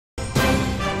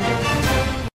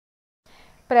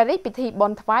ព្រះរាជពិធីបុ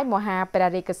ណ្យថ្វាយមហាព្រះ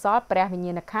រាជកុសលព្រះវិញ្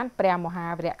ញាណក្ខន្ធព្រះមហា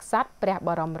វីរក្សត្រព្រះប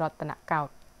រមរតនកោ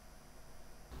ដ្ឋ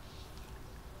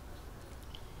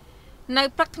នៅ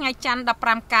ព្រឹកថ្ងៃច័ន្ទ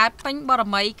15កើតពេញបរ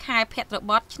មីខែភទ្រ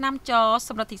បទឆ្នាំចស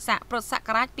ម្រិទ្ធិស័កពុរសក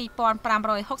រាជ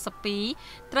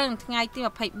2562ត្រូវនឹងថ្ងៃទី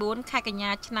24ខែកញ្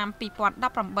ញាឆ្នាំ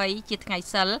2018ជាថ្ងៃ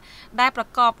សិលដែលប្រ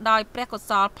កបដោយព្រះកុ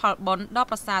សលផលបុណ្យដ៏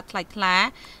ប្រសើរថ្លៃថ្លា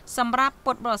សម្រាប់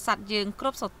ពុទ្ធបរិស័ទយើងគ្រ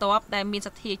ប់ស្រទាប់ដែលមានស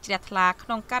ទ្ធាជ្រះថ្លាក្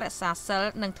នុងការរក្សាសិល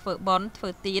និងធ្វើបុណ្យធ្វើ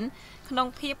ទានក្នុង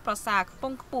ភាពប្រសើរខ្ព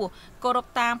ង់ខ្ពស់គោរព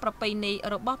តាមប្រពៃណី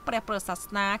របស់ព្រះពុទ្ធសាស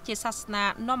នាជាសាសនា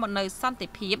នាំមកនូវសន្តិ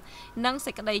ភាពនិង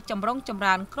សេចក្តីចម្រុងចម្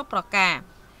រើនគ្រប់ប្រការ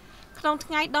ក្នុង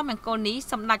ថ្ងៃដ៏មង្គលនេះ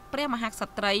សម្ដេចព្រះមហាក្ស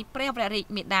ត្រីព្រះវររាជ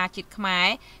មាតាជាតិខ្មែរ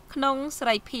ក្នុងសេ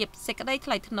រីភាពសេចក្តីថ្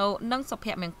លៃថ្នូរនិងសុភ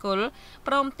មង្គល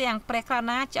ព្រមទាំងព្រះករុ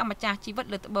ណាជាម្ចាស់ជីវិត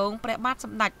លើត្បូងព្រះបាទស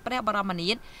ម្ដេចព្រះបរមនា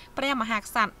ថព្រះមហា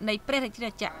ក្សត្រនៃព្រះរាជា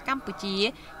ណាចក្រកម្ពុជា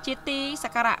ជាទីស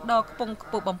ក្ការៈដ៏ខ្ពង់ខ្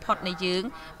ពស់បំផុតនៃយើង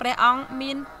ព្រះអង្គ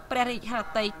មានព្រះរាជហឫ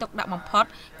ទ័យទុកដាក់បំផុត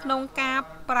ក្នុងការ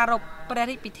ប្រារព្ធព្រះ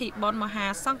រាជពិធីបុណ្យមហា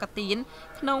សង្ឃទាន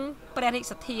ក្នុងព្រះរាជ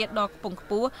សទ្ធាដ៏ខ្ពង់ខ្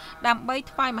ពស់ដើម្បី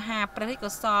ថ្វាយមហាព្រះរាជ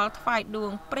កុសលថ្វាយដួ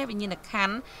ងព្រះវិញ្ញាណក្ខ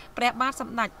ន្ធព្រះបាទស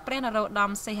ម្ដេចព្រះនរោត្ត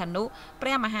មសីហនុព្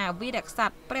រះមហាវីរក្ស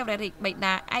ត្រព្រះវររាជបិ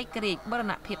តាឯករាជ្យបូរ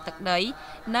ណភាពទឹកដី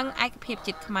និងឯកភាព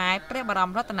ជាតិខ្មែរព្រះបរម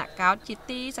រតនកោដ្ឋជា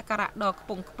ទីសក្ការៈដ៏ខ្ព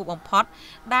ង់ខ្ពស់បំផុត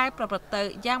ដែលប្រព្រឹត្តទៅ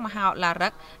យ៉ាងមហោឡារិ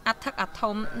កអធិកអធ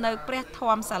មនៅព្រះធ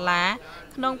ម្មសាលា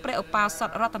ក្នុងព្រះឧបោសថ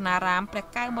រតនារាមព្រះ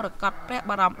កែវមរកតព្រះ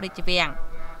បរមរាជវាំង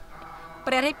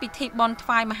ព្រះរាជពិធីបុណ្យថ្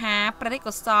វាយមហាព្រះរាជ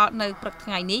កុសលនៅព្រឹកថ្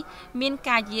ងៃនេះមាន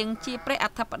ការយាងជាព្រះអ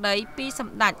ធិបតីពីស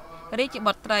ម្ដេចរាជ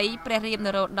បុត្រីព្រះរាមន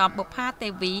រោត្តមបុប្ផាទេ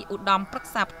វីឧត្តមប្រឹ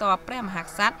ក្សាផ្ទាល់ព្រះមហា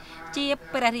ក្សត្រជា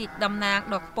ព្រះរាជតំណាង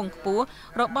ដ៏ខ្ពង់ខ្ពស់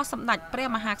របស់សម្ដេចព្រះ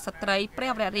មហាក្សត្រីព្រះ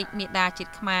វររាជមាតាជា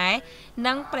តិខ្មែរ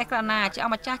និងព្រះករុណាជា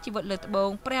ម្ចាស់ជីវិតលើត្បូង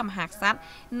ព្រះមហាក្សត្រ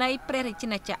នៃព្រះរាជា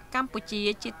ណាចក្រកម្ពុជា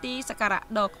ជាទីសក្ការៈ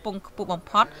ដ៏ខ្ពង់ខ្ពស់បំ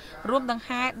ផុតរួមដង្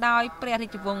ហែដោយព្រះរា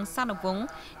ជវង្សានុវង្ស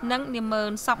និងនាម៉ឺ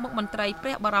នសពមុខមន្ត្រីព្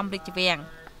រះបរមរាជវាំង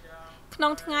ក្នុ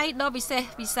ងថ្ងៃដ៏វិសេស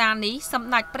វិសាលនេះសម្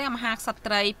ដេចព្រះមហាក្ស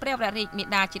ត្រីព្រះវររាជមា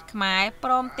តាជាតិខ្មែរ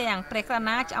ព្រមទាំងព្រះករុ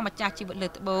ណាជាម្ចាស់ជីវិតលើ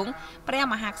ត្បូងព្រះ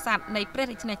មហាក្សត្រនៃព្រះ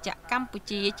រាជាណាចក្រកម្ពុ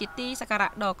ជាជាទីសក្ការៈ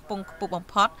ដ៏ខ្ពង់ខ្ពស់បំ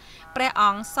ផុតព្រះអ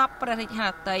ង្គសពព្រះរាជហ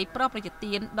ឫទ័យប្រពរជ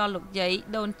ទានដល់លោកយាយ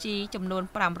ដូនជីចំនួន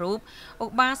5រូបឧ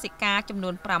បាសិកាចំនួ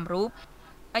ន5រូប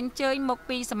អញ្ជើញមក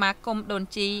ពីសមាគមដូន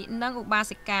ជីនិងឧបា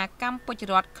សិកាកម្ពុជា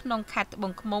រដ្ឋក្នុងខេត្តត្បូ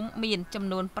ងឃ្មុំមានចំ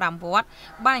នួន5វត្ត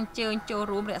បានអញ្ជើញចូល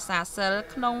រួមរក្សាសិល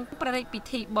ក្នុងព្រះរាជពិ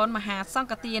ធីបុណ្យមហាសង្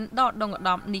ឃទានដ៏ដងឧត្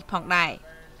តមនេះផងដែរ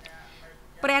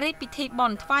ព្រះរាជពិធីបុ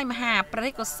ណ្យថ្វាយមហាព្រះរា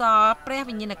ជកុសលព្រះ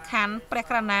វិញ្ញាណក្ខន្ធព្រះ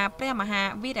ករុណាព្រះមហា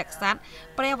វីរក្សត្រ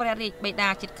ព្រះវររាជបិតា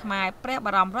ជាតិខ្មែរព្រះប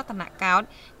រមរតនកោដ្ឋ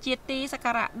ជាទីសក្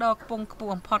ការៈដ៏ខ្ពង់ខ្ពស់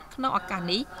បំផុតក្នុងឱកាស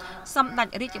នេះសម្ដេច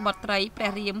រាជបុត្រីព្រះ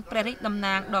រាមព្រះរាជតំ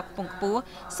ណាងដ៏ខ្ពង់ខ្ពស់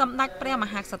សម្ដេចព្រះម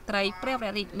ហាក្សត្រីព្រះវរ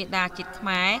រាជមាតាជាតិខ្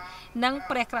មែរនិង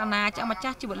ព្រះករុណាជាម្ចា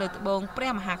ស់ជីវិតលើត្បូងព្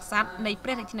រះមហាក្សត្រនៃព្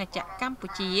រះរាជាណាចក្រកម្ពុ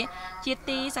ជាជា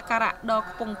ទីសក្ការៈដ៏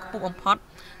ខ្ពង់ខ្ពស់បំផុត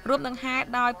រួមដង្ហែ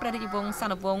ដោយព្រះរាជវង្សា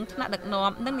នុវង្សថ្នាក់ដឹក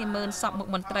នាំនិងនាម៉ឺនសពមុខ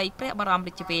មន្ត្រីព្រះបរម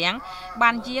រាជវាំងបា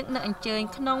នយាងនិងអញ្ជើញ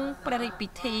ក្នុងព្រះរាជពិ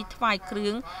ធីថ្វាយគ្រឿ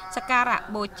ងសក្ការៈ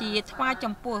បូជាថ្វាយ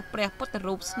ចំពោះព្រះពុទ្ធ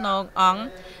រូបស្នងអង្គ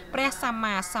ព្រះសម្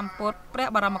មាសម្ពុទ្ធព្រះ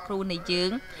បរមគ្រូនៃយើ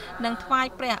ងនិងថ្វាយ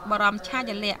ព្រះបរមឆា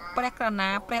យាល័ក្ខណ៍ព្រះករុណា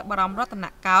ព្រះបរមរតន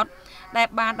កោដ្ឋដែល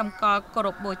បានតម្កល់គោរ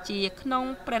ពបូជាក្នុង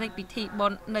ព្រះរាជពិធីបុ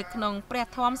ណ្យនៅក្នុងព្រះ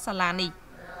ធម្មសាលានេះ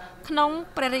ក្នុង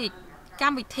ព្រះរាជក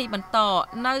ម្មវិធីបន្ត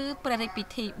នៅព្រះរាជពិ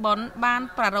ធីបុណ្យបាន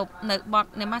ប្រារព្ធនៅបទ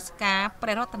នមស្ការព្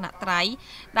រះរតនត្រ័យ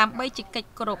ដើម្បីជាកិច្ច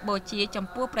គោរពបូជាចំ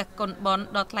ពោះព្រះគុណបុណ្យ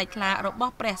ដ៏ថ្លៃថ្លារប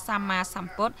ស់ព្រះសម្មាស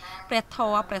ម្ពុទ្ធព្រះធ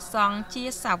ម៌ព្រះសង្ឃជា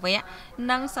សាវក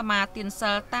និងសមាទាន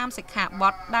សិលតាមសិក្ខាប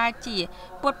ទដែលជា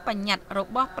ពុទ្ធបញ្ញត្តិរ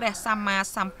បស់ព្រះសម្មា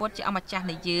សម្ពុទ្ធជាអម្ចាស់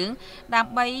នៃយើងដើ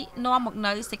ម្បីនាំមក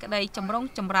នូវសេចក្តីចម្រុង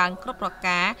ចម្រើនគ្រប់ប្រ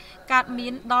ការកើតមា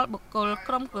នដល់បុគ្គល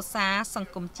ក្រុមគ្រួសារស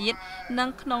ង្គមជាតិនិង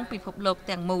ក្នុងពិភពលោក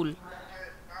ទាំងមូល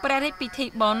ព្រះរាជពិធី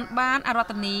បុណ្យបានអារា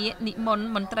ធនានិមន្ត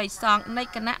មន្ត្រីសង្ឃនៃ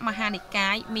គណៈមហានិកា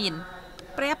យមាន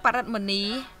ព្រះបរិត្តមុនី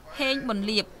ហេងប៊ុន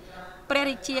លៀបព្រះ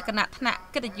រាជាគណៈថ្នាក់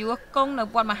កិត្តិយសគង់នៅ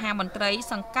វត្តមហាមន្ត្រី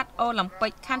សង្កាត់អូឡ িম্প ិ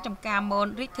កខណ្ឌចំការមន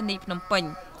រាជធានីភ្នំពេញ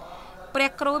ព្រះ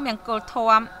គ្រូមង្គលធ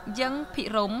ម្មយើងភិ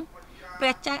រមព្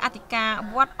រះចៅអធិការ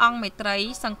វត្តអង្គមេត្រី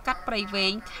សង្កាត់ព្រៃវែ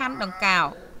ងខណ្ឌដង្កោ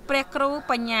ព្រះគ្រូ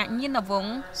បញ្ញាញាណវង្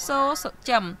សសូសុ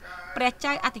ចិមព្រះ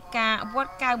ចៅអធិការវត្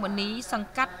តកៅមនីសង្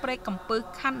កាត់ព្រែកកំពឹស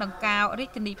ខណ្ឌដង្កោរាជ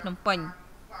ធានីភ្នំពេញ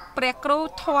ព្រះគ្រូ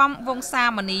ធម្មវង្សា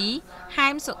មនីហែ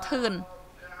មសុធឿន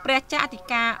ព្រះចៅអធិ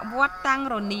ការវត្តតាំង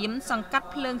រនាមសង្កាត់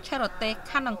ភ្លើងឆេររទេស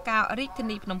ខណ្ឌដង្កោរាជធា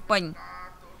នីភ្នំពេញ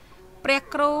ព្រះ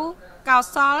គ្រូកោ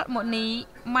សលមុនី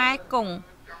ម៉ែគង់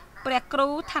ព្រះគ្រូ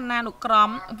ឋានានុក្រម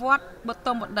វត្តប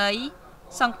តុមវតី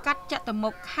សង្កាត់ចតុមុ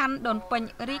ខខណ្ឌដូនពេញ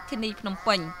រាជធានីភ្នំ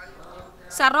ពេញ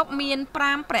សរុបមាន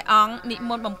5ព្រះអង្គនិ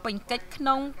មន្តបំពេញកិច្ចក្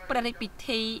នុងព្រះរាជពិ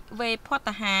ធីវេផត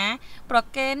ហាប្រ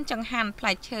គេនចង្ហាន់ផ្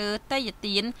លែឈើតេយ្យ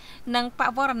ទាននិងប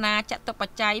វរណាចតុប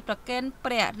ច្ច័យប្រគេន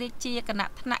ព្រះរាជាគណៈ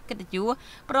ថ្នាក់កិត្តិយស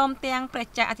ព្រមទាំងព្រះ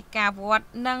ចៅអធិការវត្ត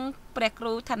និងព្រះគ្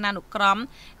រូឋានានុក្រម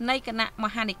នៃគណៈម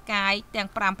ហានិកាយទាំង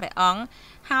5ព្រះអង្គ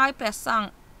ហើយព្រះសង្ឃ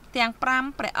ទាំង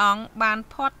5ព្រះអង្គបាន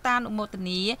ផាត់តានុមោទ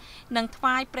នានិងថ្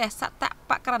វាយព្រះសត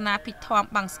បករណាភិធម្ម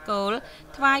បង្សកូល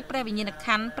ថ្វាយព្រះវិញ្ញាណក្ខ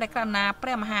ន្ធព្រះករណាព្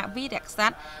រះមហាវីរក្ស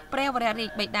ត្រព្រះវររាជ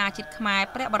បិតាជាតិខ្មែរ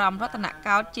ព្រះបរមរតន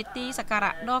កោដ្ឋជាទីសក្កា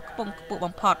រៈដ៏ខ្ពង់ខ្ពស់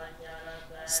បំផុត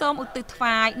សូមឧទ្ទិសថ្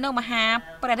វាយនៅមហា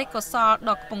ព្រះរាជកុសល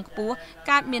ដ៏ខ្ពង់ខ្ពស់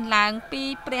កើតមានឡើងពី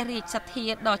ព្រះរាជសទ្ធា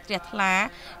ដ៏ជ្រះថ្លា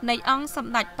នៃអង្គស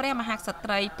ម្ដេចព្រះមហាក្ស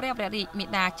ត្រីព្រះវររាជមា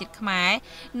តាជាតិខ្មែរ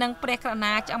និងព្រះករុ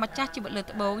ណាចៅម្ចាស់ជីវិតលើ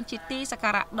ត្បូងជាទីសក្កា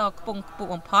រៈដ៏ខ្ពង់ខ្ពស់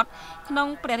បំផុតក្នុង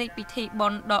ព្រះរាជពិធីបុ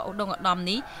ណ្យដ៏ឧត្តុង្គឧត្តម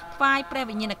នេះថ្វាយព្រះ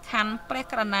វិញ្ញាណក្ខន្ធព្រះ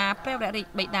ករុណាព្រះវររាជ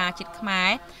បិតាជាតិខ្មែរ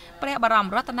ព្រះបរម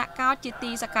រតនកោដ្ឋជា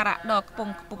ទីសក្ការៈដ៏ខ្ព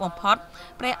ង់ខ្ពស់បំផុត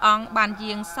ព្រះអង្គបាន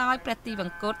យាងសោយព្រះទីវ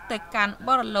ង្គតទៅកាន់ប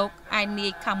រលោកឯនា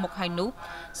យខាងមុខហើយនោះ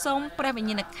សូមព្រះវិញ្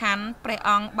ញាណក្ខន្ធព្រះ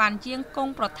អង្គបានយាងគ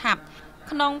ង់ប្រថាប់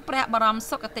ក្នុងព្រះបរម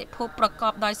សុគតិភពប្រក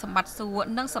បដោយសម្បត្តិសួគ៌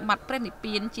និងសម្បត្តិព្រះនិព្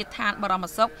វានជាឋានបរម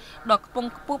សុខដ៏ខ្ពង់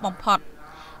ខ្ពស់បំផុត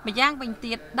ម្យ៉ាងវិញ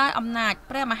ទៀតដោយអំណាច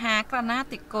ព្រះមហាក្រាណា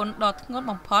តិគុណដ៏ធ្ងន់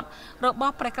បំផុតរប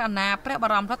ស់ព្រះក្រាណាព្រះប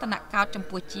រមរតនកោដ្ឋចំ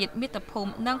ពោះជាតិមាតុភូ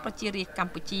មិនិងប្រជារាស្ត្រក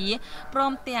ម្ពុជាព្រ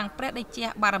មទាំងព្រះតេជះ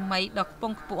បារមីដ៏ខ្ព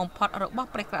ង់ខ្ពស់បំផុតរបស់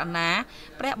ព្រះក្រាណា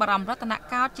ព្រះបរមរតន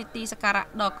កោដ្ឋជាទីសក្ការៈ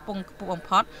ដ៏ខ្ពង់ខ្ពស់បំ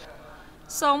ផុត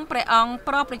សូមព្រះអង្គ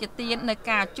ប្រប្រជទាននៅ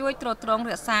ការជួយទ្រទ្រង់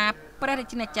រក្សាព្រះរា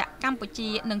ជាណាចក្រកម្ពុជា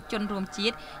និងជនរួមជា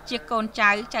តិជាកូនចៅ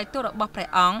ទូតរបស់ព្រះ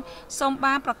អង្គសូម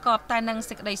បានប្រកបតែនឹង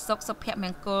សេចក្តីសុខសុភម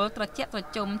ង្គលត្រជាក់ត្រ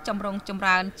ជុំចម្រុងចម្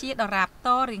រើនជាដរាបត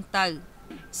រៀងទៅ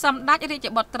សម្ដេចរាជ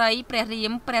បុត្រីព្រះរា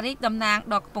មព្រះរាជតំណាង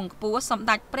ដ៏ខ្ពង់ខ្ពស់សម្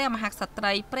ដេចព្រះមហាក្សត្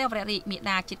រីព្រះវររាជមា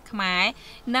តាជាតិខ្មែរ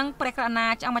និងព្រះករុណា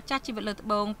ចៅម្ចាស់ជីវិតលើត្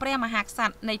បូងព្រះមហាក្ស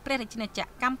ត្រនៃព្រះរាជាណាចក្រ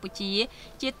កម្ពុជា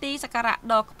ជាទីសក្ការៈ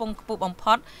ដ៏ខ្ពង់ខ្ពស់បំ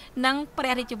ផុតនិងព្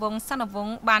រះរាជវង្សសនវ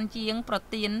ង្សបានយាងប្រ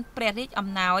ទានព្រះរាជអំ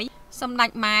ណោយសម្ដេច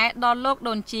ម៉ែដល់លោក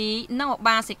ដូនជីនិងឧ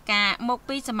បាសិកាមក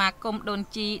ពីសមាគមដូន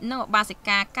ជីនិងឧបាសិ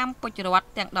កាកម្ពុជារដ្ឋ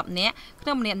ទាំង10នាក់ក្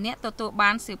នុងម្នាក់ទទួលបា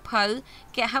នសៀវភៅ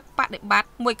កហបដិបត្តិ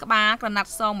មួយក្បាលក្រណា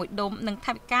ត់សមួយដុំនិងថ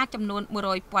វិកាចំនួន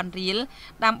100,000រៀល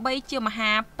ដើម្បីជាម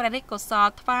ហាព្រះរាជកុសល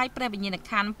ថ្វាយព្រះវិញ្ញាណក្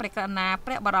ខន្ធព្រះករុណា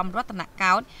ព្រះបរមរតន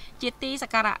កោដ្ឋជាទីស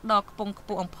ក្ការៈដ៏ខ្ពង់ខ្ព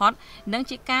ស់បំផុតនិង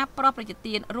ជាការប្រប្រជ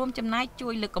ទានរួមចំណែកជួ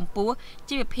យលើកកម្ពស់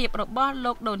ជីវភាពរបស់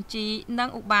លោកដូនជីនិង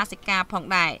ឧបាសិកាផង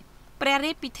ដែរព្រះ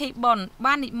រាជពិធីបុណ្យ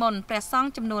បាននិមន្តព្រះសង្ឃ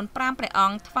ចំនួន5ព្រះអ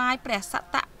ង្គថ្វាយព្រះស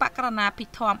តបករណាភិ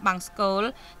ធម្មបង្សកូល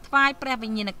ថ្វាយព្រះវិ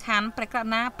ញ្ញាណក្ខន្ធព្រះករុ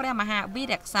ណាព្រះមហាវី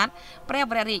រក្សត្រព្រះ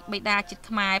វររាជបិតាជាតិ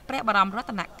ខ្មែរព្រះបរមរ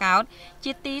តនកោដ្ឋ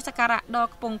ជាទីសក្ការៈដ៏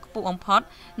ខ្ពង់ខ្ពស់បំផុត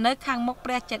នៅខាងមុខ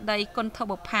ព្រះចេតិយគុណធ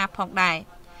បុប្ផាផងដែរ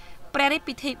ព្រះរាជ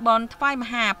ពិធីបុណ្យថ្វាយម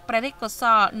ហាព្រះរាជកុស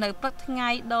លនៅព្រឹកថ្ងៃ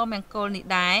ដ៏មង្គលនេះ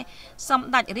ដែរសម្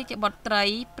ដេចរាជបុត្រី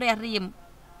ព្រះរាម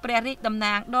ព្រះរាជតំ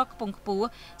ណាងដ៏ខ្ពង់ខ្ពស់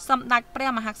សម្ដេចព្រះ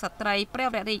មហាក្សត្រីព្រះ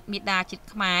វររាជមាតាជាតិ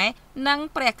ខ្មែរនិង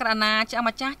ព្រះករុណាចៅ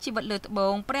ម្ចាស់ជីវិតលើត្បូ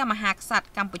ងព្រះមហាក្សត្រ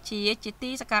កម្ពុជាជា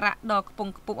ទីសក្ការៈដ៏ខ្ព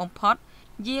ង់ខ្ពស់បំផុត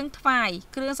យាងថ្វាយ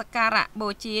គ្រឿងសក្ការៈបូ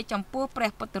ជាចំពោះព្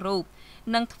រះពុទ្ធរូប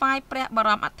និងថ្វាយព្រះបរ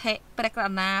មអធិព្រះក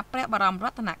រុណាព្រះបរមរ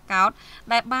តនកោដ្ឋ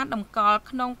ដែលបានតម្កល់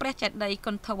ក្នុងព្រះចេតិយ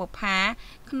គុណធបុប្ផា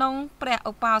ក្នុងព្រះ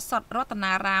ឧបោសថរត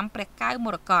នារាមព្រះកៅម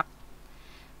រកត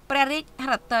ព្រះរាជហ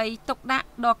ឫទ័យទុកដាក់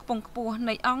ដ៏ខ្ពង់ខ្ពស់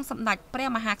នៃអង្គសម្ដេចព្រះ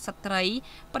មហាក្សត្រី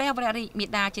ព្រះវររាជមា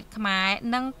តាជាតិខ្មែរ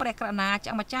និងព្រះករុណា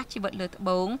ចៅម្ចាស់ជីវិតលើត្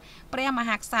បូងព្រះម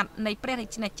ហាក្សត្រនៃព្រះរា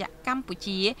ជាណាចក្រកម្ពុ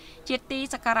ជាជាទី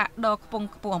សក្ការៈដ៏ខ្ពង់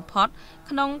ខ្ពស់បំផុត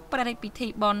ក្នុងព្រះរាជពិធី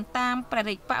បុណ្យតាមព្រះ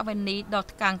រាជបវេណីដ៏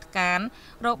ថ្កើងថ្កាន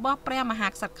របស់ព្រះមហា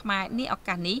ក្សត្រខ្មែរនាឱ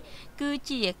កាសនេះគឺ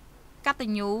ជាកត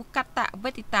ញ្ញូកត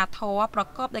វេទិតាធម៌ប្រ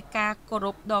កបដោយការគោរ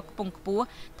ពដ៏ខ្ពង់ខ្ពស់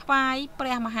ថ្វាយព្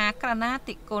រះមហាក្រាណា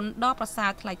តិគុណដ៏ប្រសើ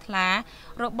រថ្លៃថ្លា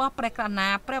របស់ព្រះក្រាណា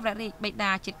ព្រះវររាជបិ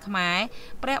តាជាតិខ្មែរ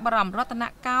ព្រះបរមរតន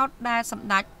កោដ្ឋដែលសម្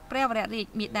ដេចព្រះវររាជ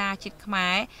មាតាជាតិខ្មែ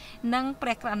រនិងព្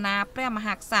រះក្រាណាព្រះម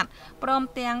ហាក្សត្រព្រម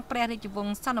ទាំងព្រះរាជវ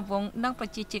ង្សសនវង្សនិងប្រ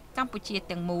ជាជាតិកម្ពុជា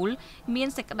ទាំងមូលមាន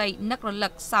សេចក្តីនឹករលឹ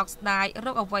កសោកស្ដាយរ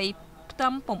កអ្វីផ្ទឹ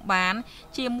មពំបាន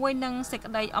ជាមួយនឹងសេច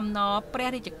ក្តីអំណរព្រះ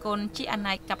រាជគុណជាអ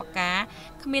នេកបការ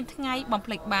គ្មានថ្ងៃបំ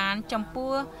ភ្លេចបានចំ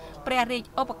ពោះព្រះរាជ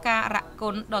ឧបការៈគុ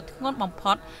ណដ៏ធ្ងន់បំ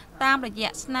ផុតតាមរយៈ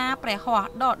ស្នាព្រះហស្ថ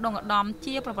ដ៏ឧត្តមឧត្តម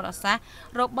ជាប្រវត្តិសាស្ត្រ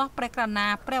របស់ព្រះក្រាណា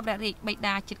ព្រះវររាជបិ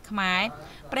តាជាតិខ្មែរ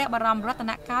ព្រះបរមរត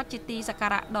នកោដ្ឋជាទីសក្កា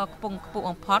រៈដ៏ខ្ពង់ខ្ពស់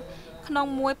បំផុតក្នុង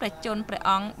មួយព្រះជន្មព្រះ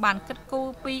អង្គបានគិតគូរ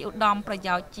ពីឧត្តមប្រ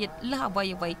យោជន៍ជាតិលើសអ្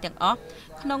វីៗទាំងអស់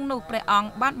ក្នុងនោះព្រះអង្គ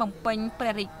បានបំពេញព្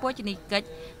រះរាជបូជនីយកិច្ច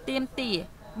ទាមទារ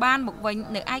បានមកវិញ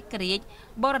នៅឯក្រាច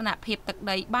បរណភាពទឹក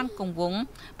ដីបានគង់វង្ស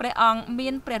ព្រះអង្គមា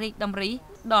នព្រះរាជតម្រិះ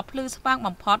ដ៏ភ្លឺស្វាង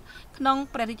បំផុតក្នុង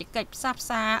ព្រះរាជកិច្ចផ្សះផ្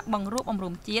សាបង្រួបបម្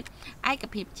រុំជាតិឯក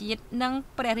ភាពជាតិនិង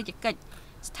ព្រះរាជកិច្ច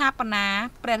ស្ថាបនា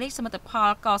ព្រះរាជសមិទ្ធផល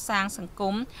កសាងសង្គ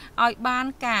មឲ្យបាន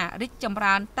ការរីកចម្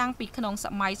រើនតាំងពីក្នុងស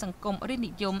ម័យសង្គមរាស្ត្រ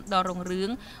និយមដ៏រុងរឿង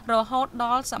រហូតដ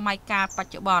ល់សម័យកាលប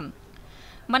ច្ចុប្បន្ន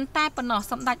មិនតែប៉ុណ្ណោះ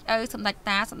សម្ដេចឪសម្ដេច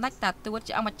តាសម្ដេចតាទួត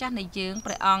ជាអម្ចាស់នៃយើង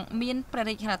ព្រះអង្គមានព្រះ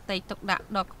រាជហឫទ័យទុកដាក់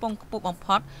ដ៏ខ្ពង់ខ្ពស់បំ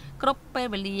ផុតគ្រប់ពេល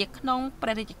វេលាក្នុងព្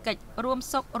រះរាជកិច្ចរួម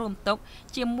សុខរួមទុក្ខ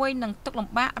ជាមួយនឹងទុក្ខលំ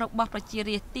បាករបស់ប្រជា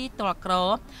រាស្ត្រទីទ័លក្រ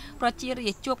ប្រជារា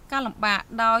ស្ត្រជួបការលំបាក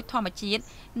ដោយធម្មជាតិ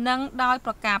និងដោយ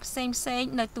ប្រការផ្សេង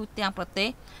នៅទូទាំងប្រទេស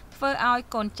ធ្វើឲ្យ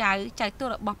កូនចៅទូត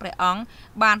របស់ព្រះអង្គ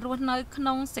បានរស់នៅក្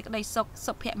នុងសេចក្តីសុខ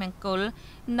សុភមង្គល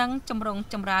និងចម្រុង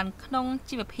ចម្រើនក្នុង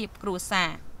ជីវភាពគ្រួសា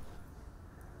រ